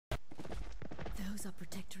Those are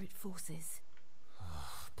Protectorate forces.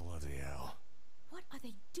 Bloody hell. What are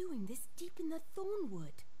they doing this deep in the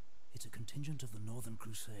Thornwood? It's a contingent of the Northern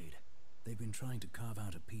Crusade. They've been trying to carve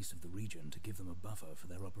out a piece of the region to give them a buffer for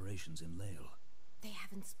their operations in Lale. They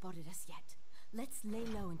haven't spotted us yet. Let's lay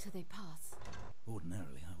low until they pass.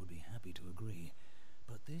 Ordinarily, I would be happy to agree,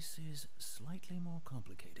 but this is slightly more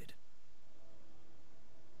complicated.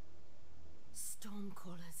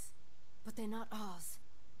 Stormcallers. But they're not ours.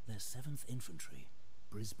 They're 7th Infantry,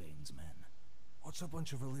 Brisbane's men. What's a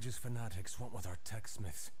bunch of religious fanatics want with our tech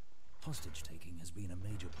smiths? Hostage-taking has been a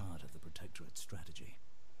major part of the Protectorate strategy.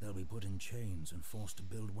 They'll be put in chains and forced to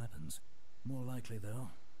build weapons. More likely, though,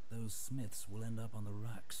 those smiths will end up on the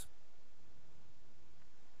racks.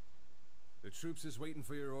 The troops is waiting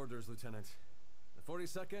for your orders, Lieutenant. The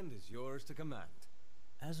 42nd is yours to command.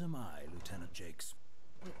 As am I, Lieutenant Jakes.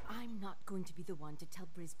 But I'm not going to be the one to tell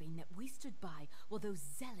Brisbane that we stood by while those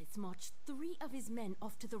zealots marched 3 of his men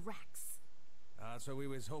off to the racks. That's what we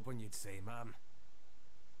was hoping you'd say, ma'am.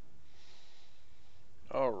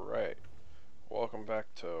 Alright. Welcome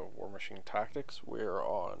back to Warmachine Tactics. We're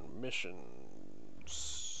on mission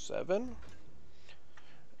 7.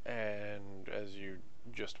 And as you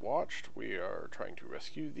just watched, we are trying to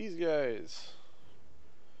rescue these guys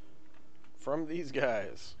from these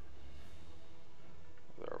guys.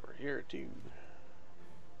 They're over here too.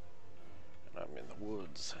 And I'm in the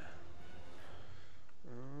woods.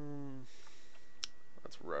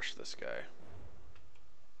 Let's rush this guy.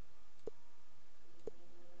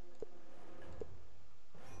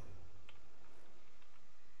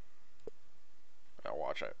 Now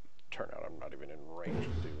watch it. Turn out I'm not even in range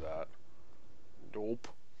to do that. Dope.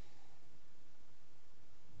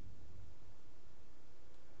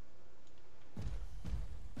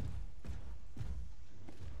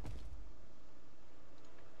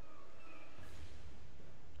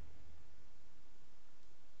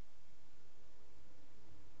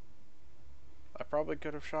 I probably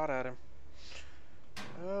could have shot at him.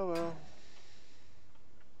 Oh well.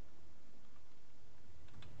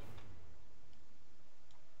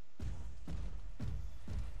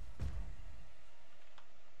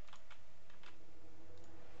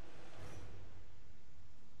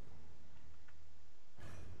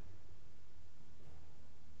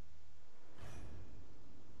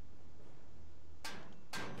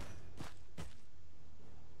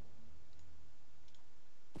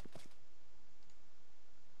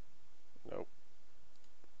 Nope.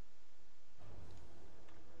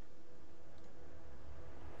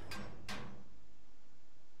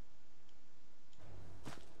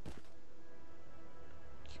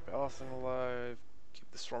 Keep Allison alive, keep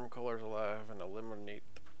the Stormcallers alive, and eliminate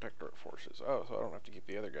the Protectorate forces. Oh, so I don't have to keep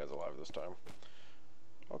the other guys alive this time.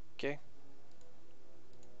 Okay.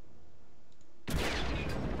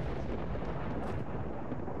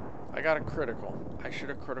 I got a critical. I should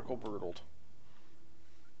have critical brutaled.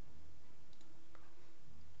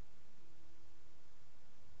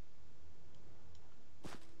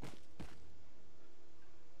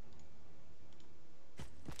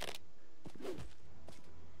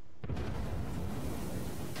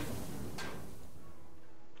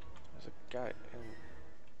 There's a guy in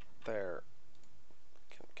there.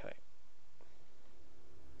 Can I?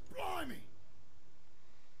 Blimey!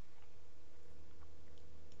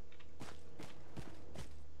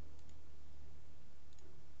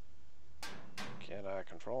 Can I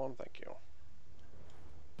control him? Thank you.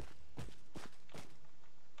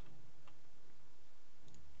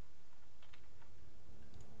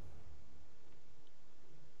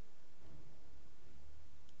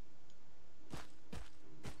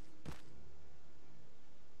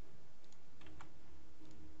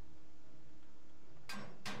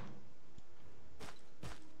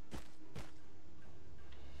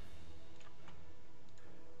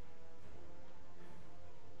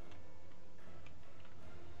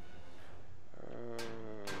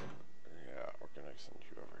 Yeah, we're gonna send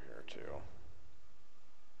you over here too.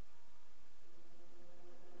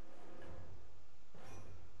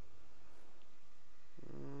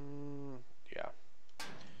 Yeah.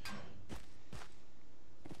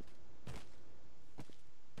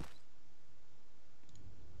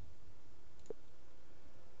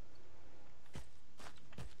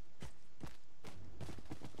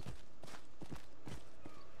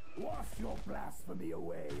 Wash your blasphemy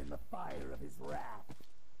away in the fire of his wrath.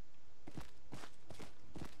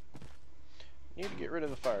 Need to get rid of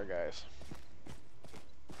the fire guys.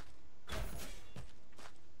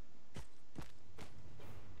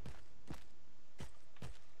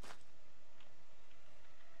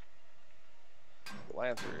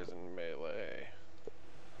 Lancer is in melee.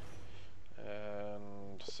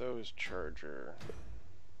 And so is Charger.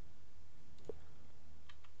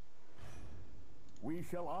 We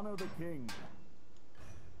shall honor the king.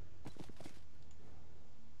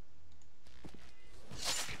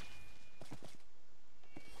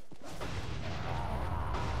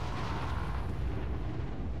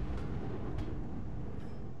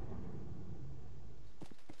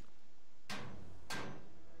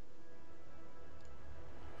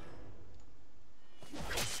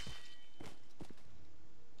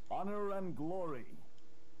 Honor and glory.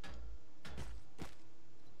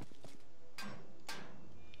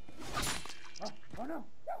 Oh no!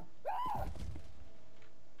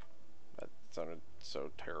 That sounded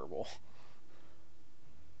so terrible.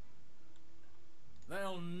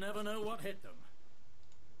 They'll never know what hit them.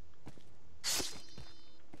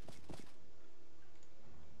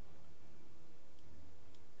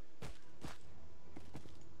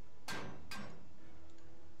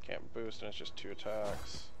 Can't boost and it's just 2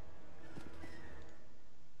 attacks.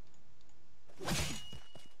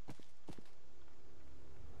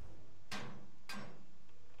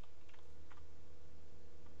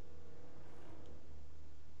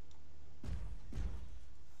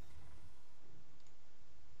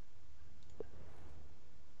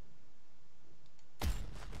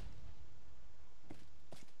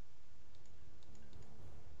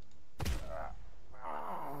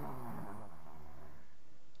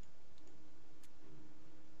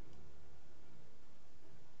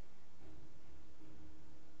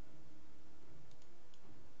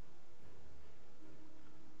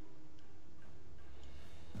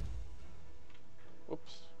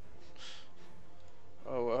 Whoops.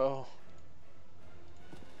 Oh well.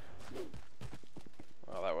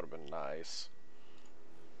 Oh, that would have been nice.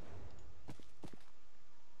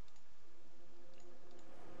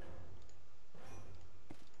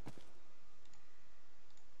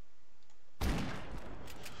 You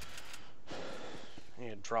need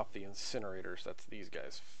to drop the incinerators. That's these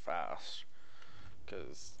guys fast.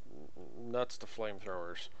 Because nuts to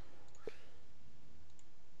flamethrowers.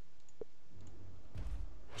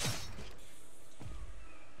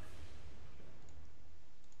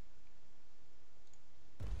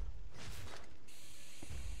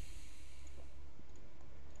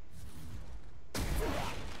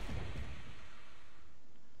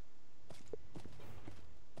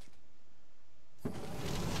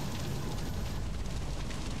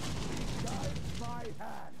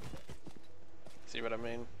 See what I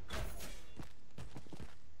mean?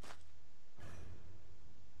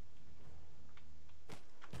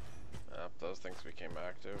 Those things became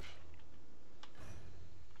active.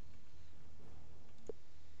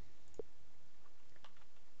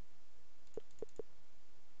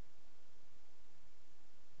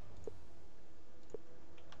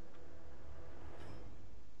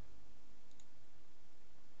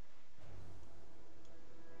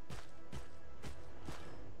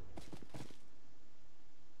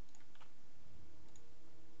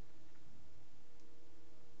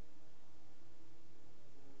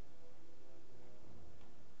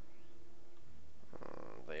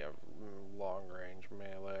 They have long range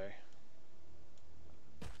melee.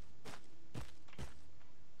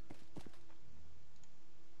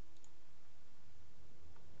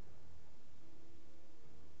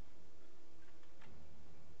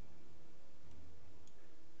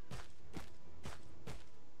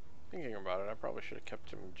 Thinking about it, I probably should have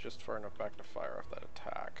kept him just far enough back to fire off that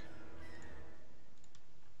attack.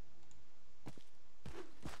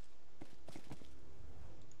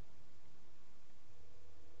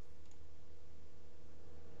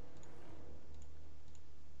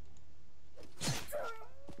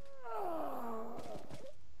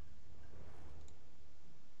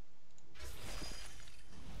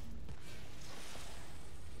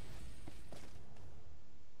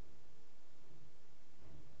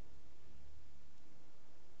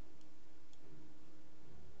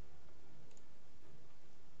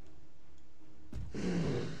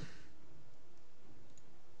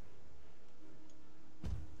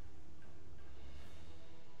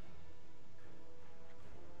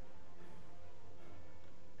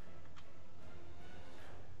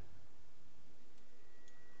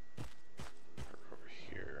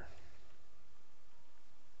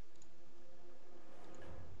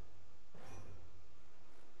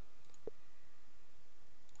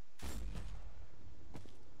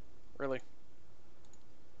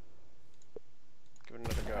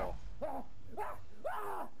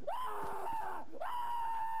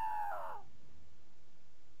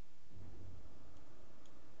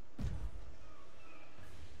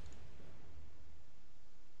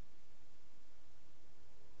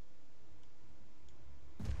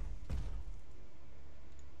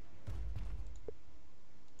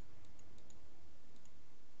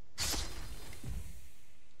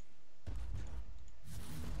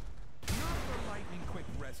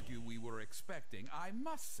 protecting, I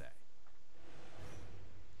must say.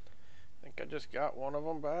 I think I just got one of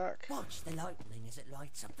them back. Watch the lightning as it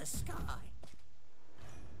lights up the sky.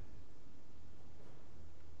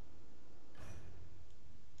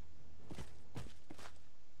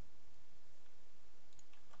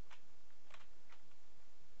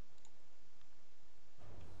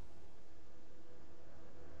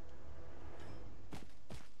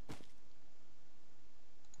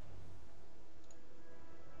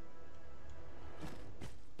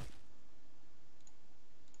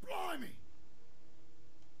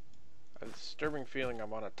 A disturbing feeling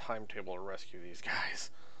I'm on a timetable to rescue these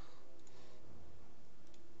guys.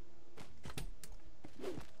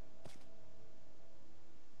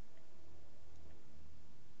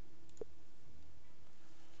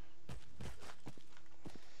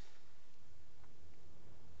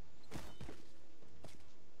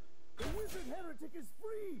 The wizard heretic is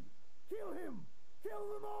free! Kill him! Kill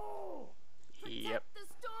them all! Yep. The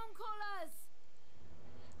Stormcallers!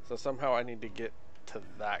 So somehow I need to get to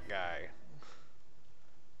that guy.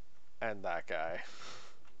 And that guy.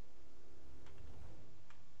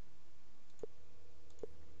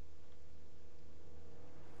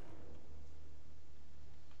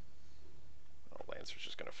 Oh, Lancer's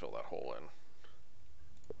just gonna fill that hole in.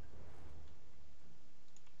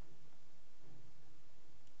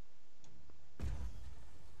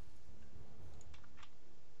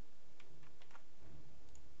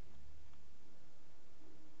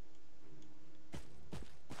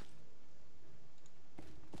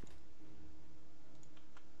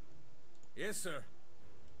 Yes, sir.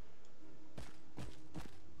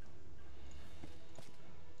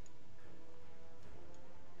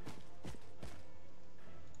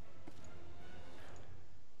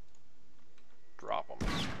 Drop them.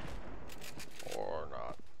 Or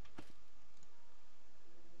not.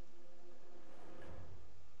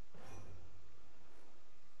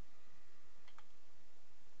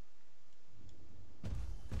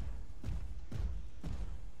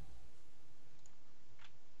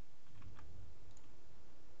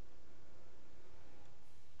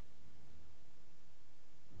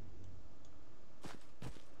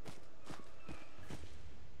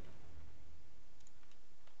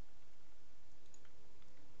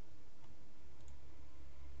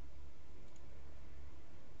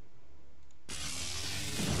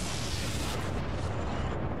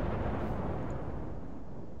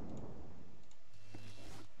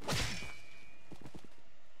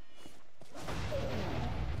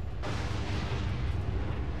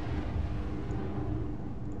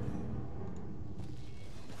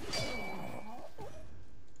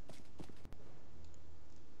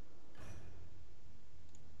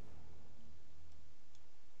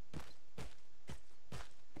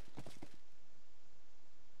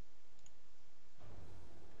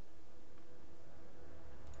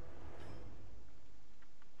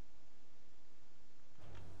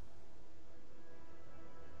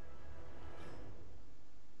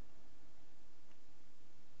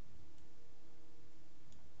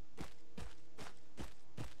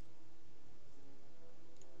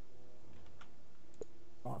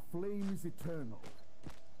 Our flame is eternal.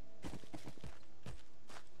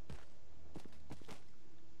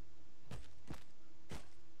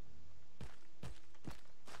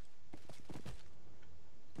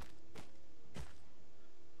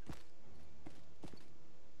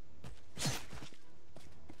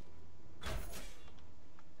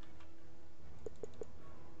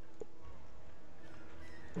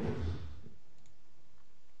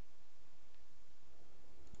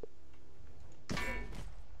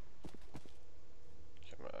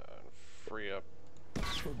 Come on, free up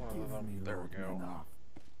one of Forgive them. me, There we Lord go. Menard.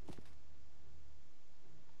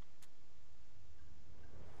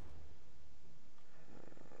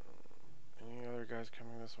 Any other guys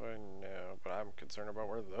coming this way? No, but I'm concerned about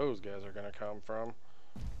where those guys are gonna come from.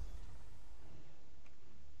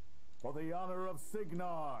 For the honor of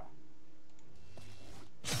Signar.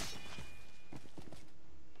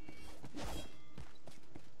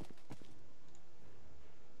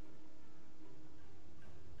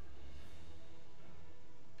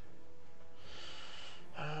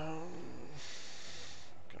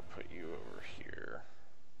 Gonna put you over here.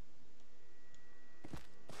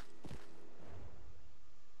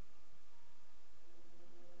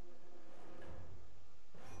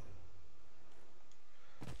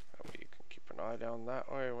 That way you can keep an eye down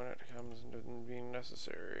that way when it comes into being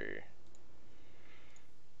necessary.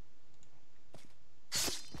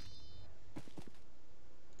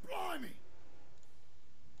 Blimey!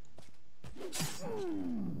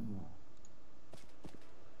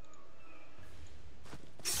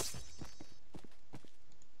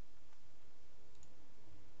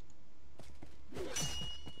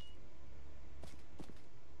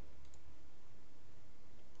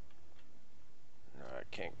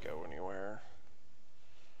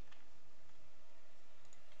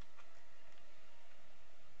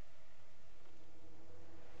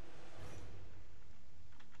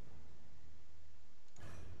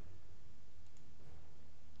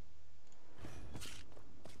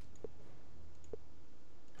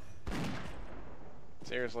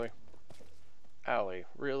 Seriously? Allie,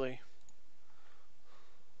 really?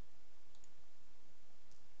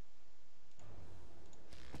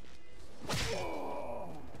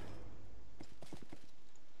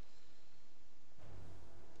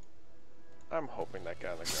 I'm hoping that guy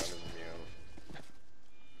on the ground is immune.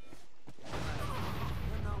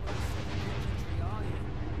 You're not with the 17th century, are you?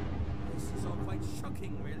 This is all quite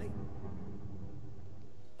shocking, really.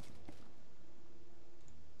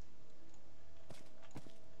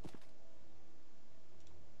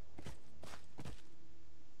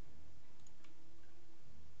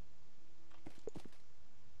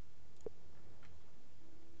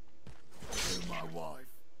 You're my wife.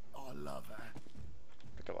 I love her. I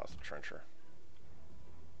think I lost the trencher.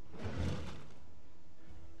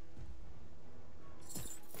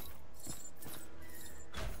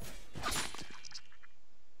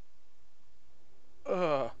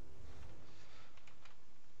 I'm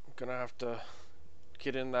gonna have to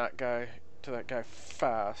get in that guy to that guy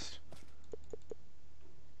fast.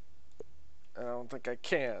 And I don't think I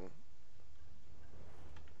can.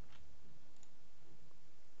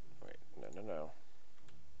 Wait, no.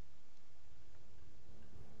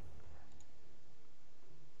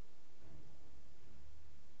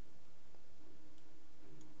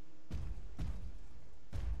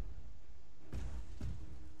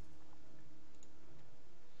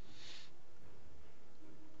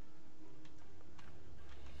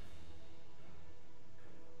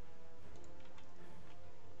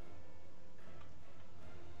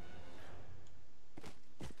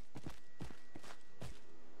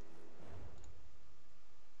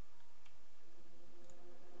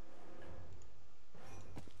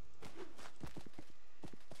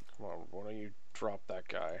 Come on, why don't you drop that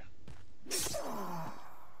guy?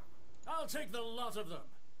 I'll take the lot of them.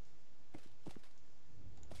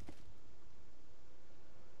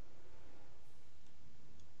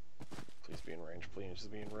 Please be in range, please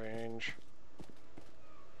be in range.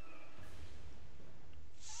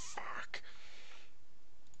 Fuck.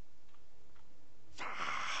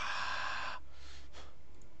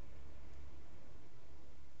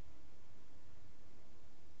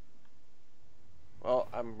 Well,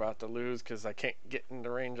 I'm about to lose because I can't get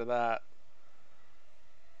into range of that.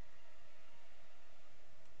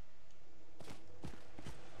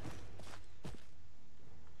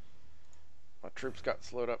 My troops got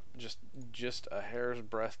slowed up just a hair's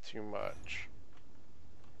breadth too much.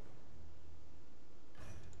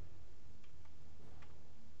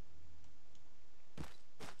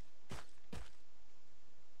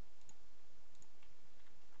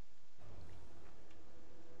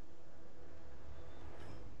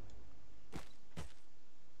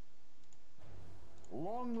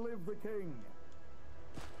 Long live the king.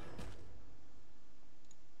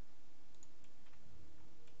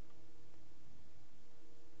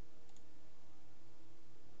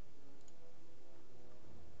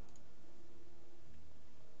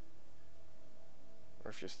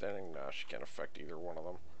 Or if she's standing, nah, she can't affect either one of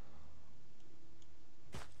them.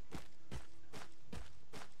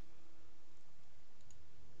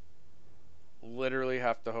 Literally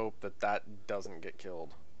have to hope that that doesn't get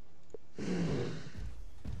killed.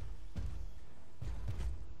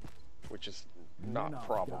 Which is not Monarch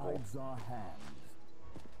probable. guides our hands.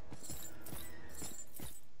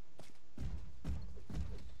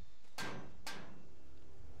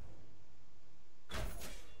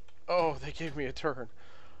 Oh, they gave me a turn.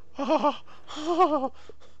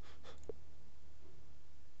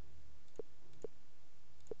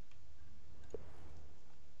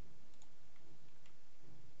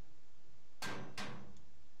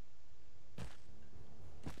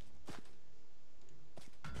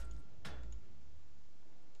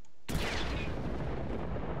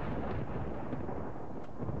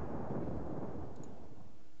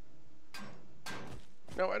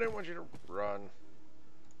 No, I didn't want you to run.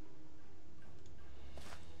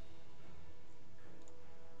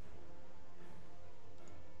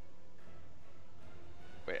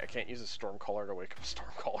 Wait, I can't use a Stormcaller to wake up a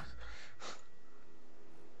Stormcaller.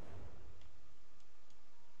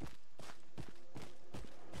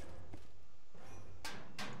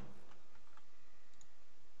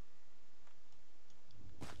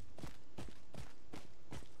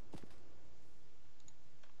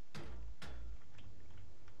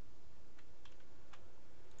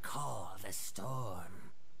 Call the storm.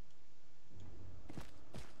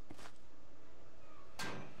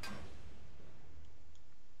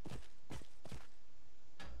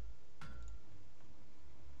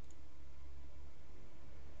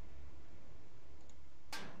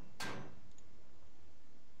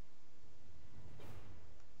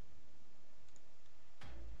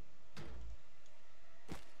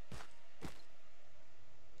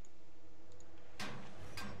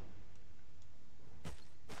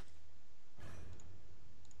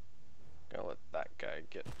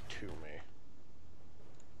 get to me.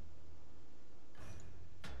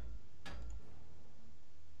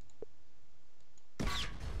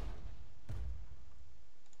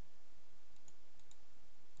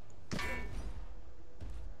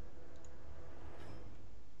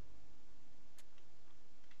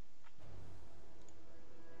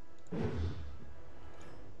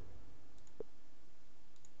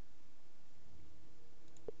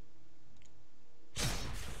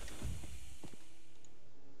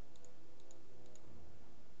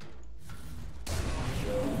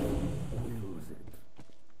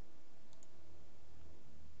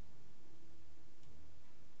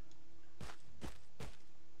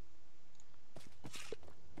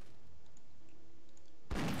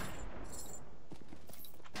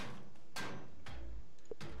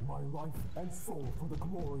 My life and soul for the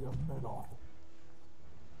glory of Menoth.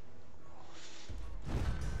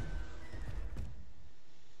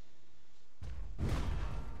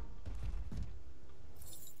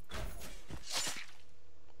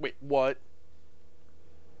 Wait, what?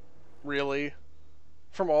 Really?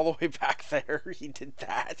 From all the way back there, he did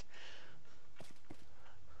that?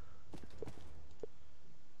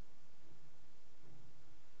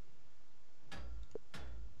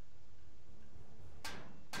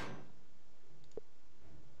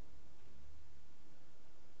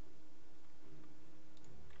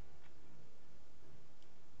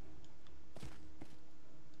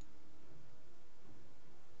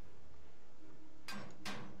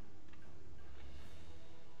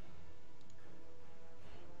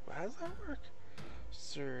 How does that work?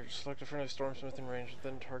 Surge. Select a friendly stormsmith in range,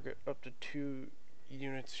 then target up to 2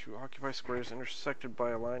 units who occupy squares intersected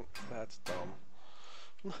by a line. That's dumb.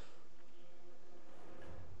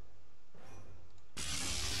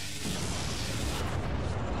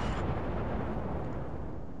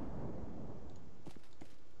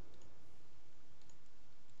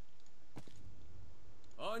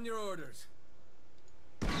 On your orders.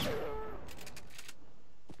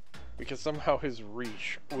 Because somehow his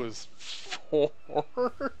reach was 4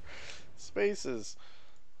 spaces.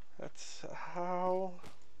 That's how...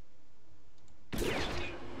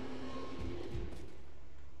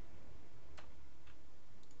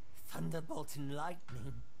 Thunderbolt and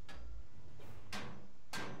lightning.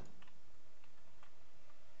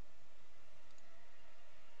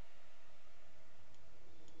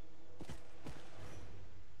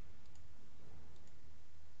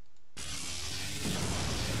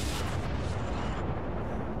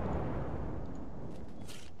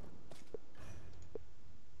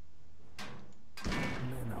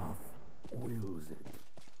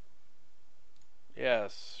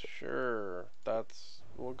 Yes, sure.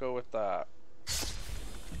 We'll go with that.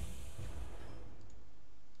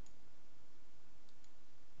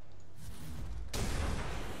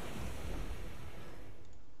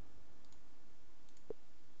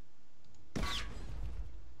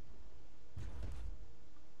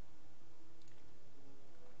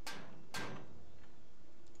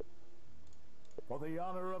 For the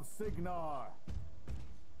honor of Signar.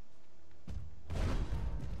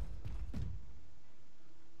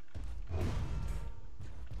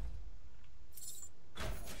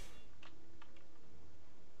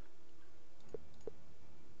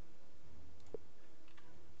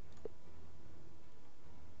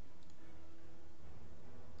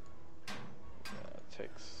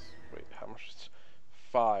 Wait, how much?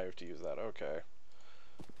 5 to use that, okay.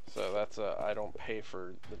 So that's I don't pay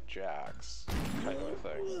for the jacks kind of a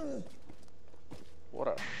thing. What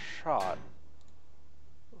a shot.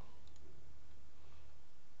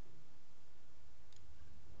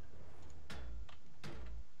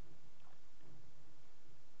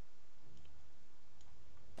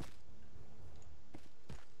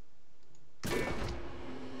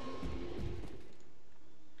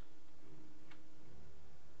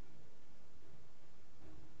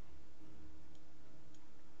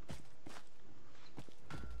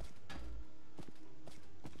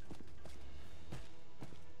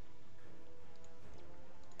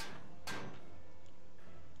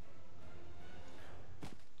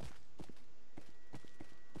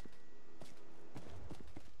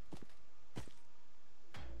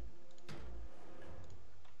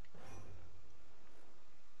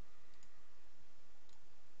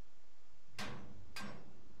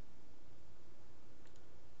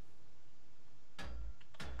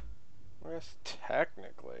 I guess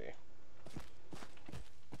technically.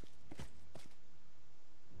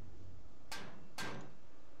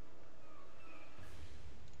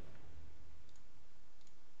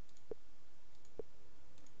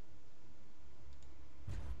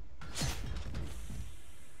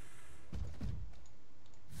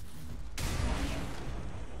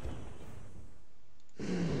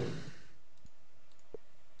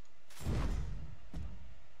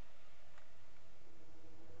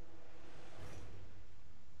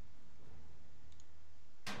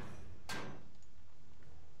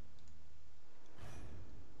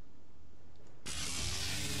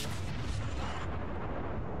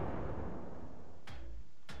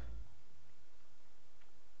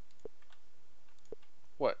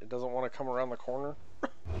 What, it doesn't want to come around the corner?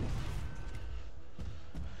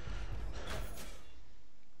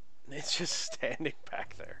 It's just standing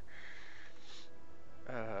back there.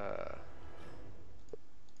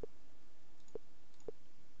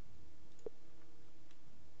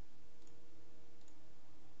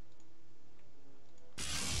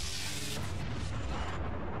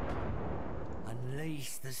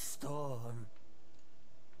 Unleash the storm.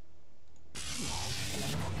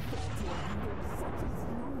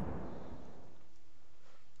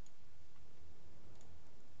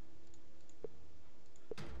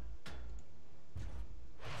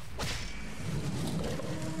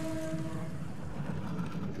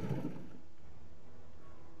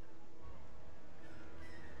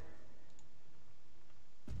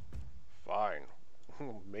 Fine.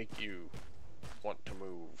 Make you want to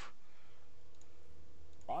move.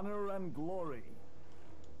 Honor and glory.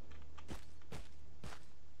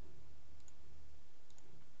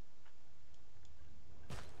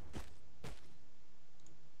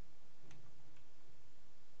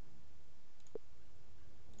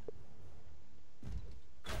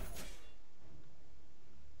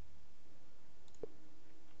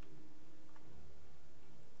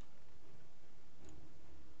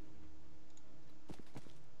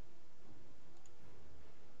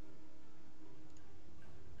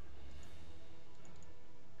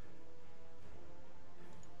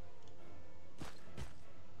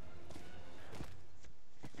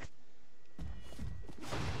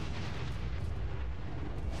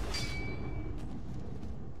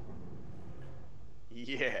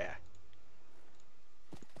 Yeah.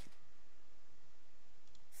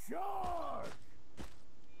 Charge!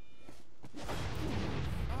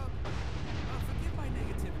 Forgive my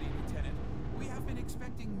negativity, Lieutenant. We have been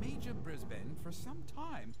expecting Major Brisbane for some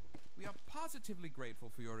time. We are positively grateful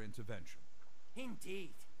for your intervention.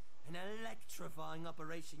 Indeed. An electrifying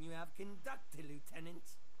operation you have conducted,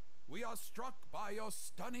 Lieutenant. We are struck by your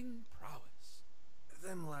stunning prowess.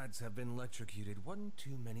 Them lads have been electrocuted one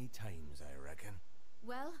too many times, I reckon.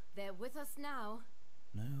 Well, they're with us now.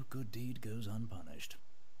 No good deed goes unpunished.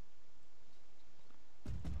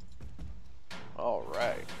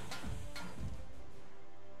 Alright.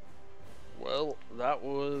 Well, that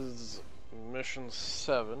was mission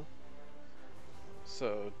 7.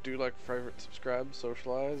 So, do like, favorite, subscribe,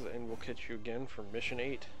 socialize, and we'll catch you again for mission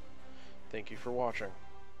 8. Thank you for watching.